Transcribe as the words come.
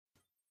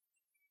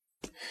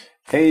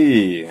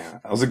Hey,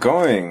 how's it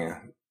going?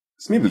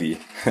 Smibli.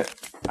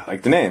 I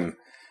like the name.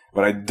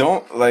 What I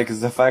don't like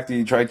is the fact that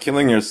you tried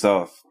killing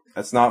yourself.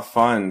 That's not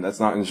fun. That's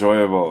not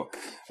enjoyable.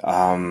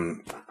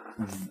 Um,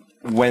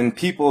 when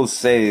people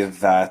say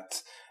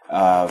that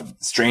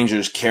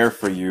strangers care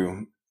for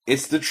you,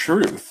 it's the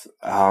truth.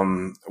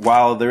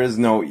 While there is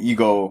no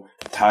ego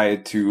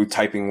tied to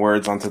typing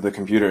words onto the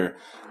computer,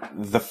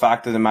 the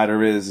fact of the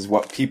matter is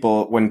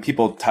when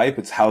people type,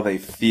 it's how they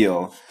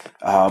feel.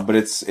 But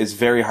it's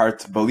very hard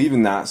to believe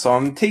in that. So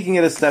I'm taking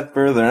it a step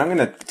further, and I'm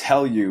going to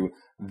tell you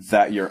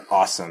that you're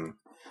awesome,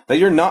 that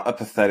you're not a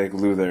pathetic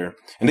loser,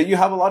 and that you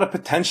have a lot of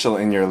potential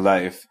in your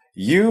life.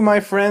 You, my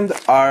friend,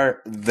 are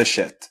the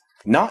shit.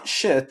 Not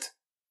shit,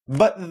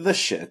 but the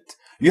shit.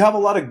 You have a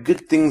lot of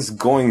good things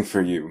going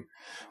for you.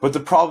 What the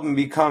problem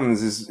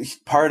becomes is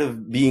part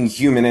of being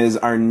human is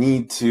our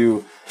need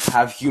to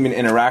have human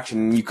interaction.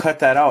 And you cut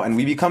that out and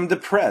we become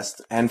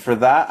depressed. And for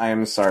that, I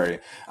am sorry.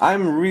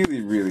 I'm really,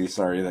 really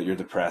sorry that you're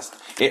depressed.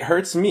 It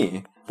hurts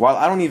me. While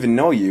I don't even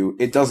know you,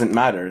 it doesn't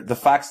matter. The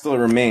fact still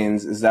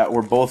remains is that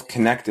we're both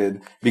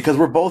connected because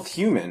we're both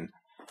human.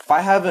 If I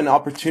have an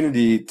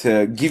opportunity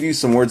to give you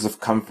some words of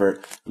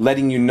comfort,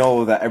 letting you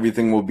know that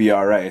everything will be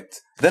alright,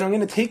 then I'm going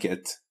to take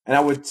it. And I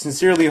would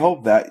sincerely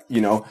hope that,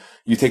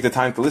 you take the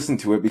time to listen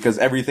to it because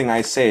everything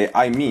I say,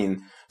 I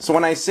mean. So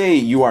when I say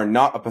you are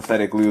not a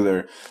pathetic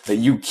loser, that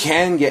you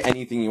can get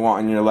anything you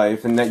want in your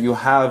life and that you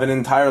have an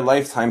entire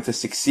lifetime to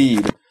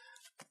succeed,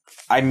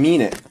 I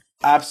mean it.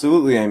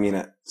 Absolutely, I mean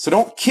it. So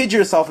don't kid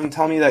yourself and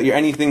tell me that you're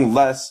anything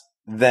less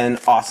than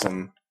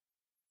awesome.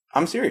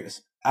 I'm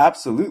serious.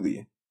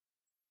 Absolutely.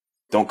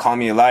 Don't call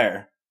me a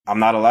liar. I'm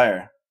not a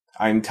liar.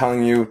 I'm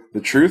telling you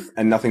the truth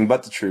and nothing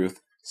but the truth.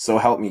 So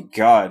help me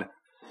God.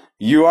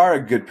 You are a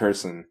good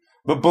person,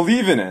 but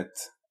believe in it.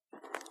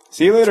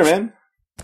 See you later, man.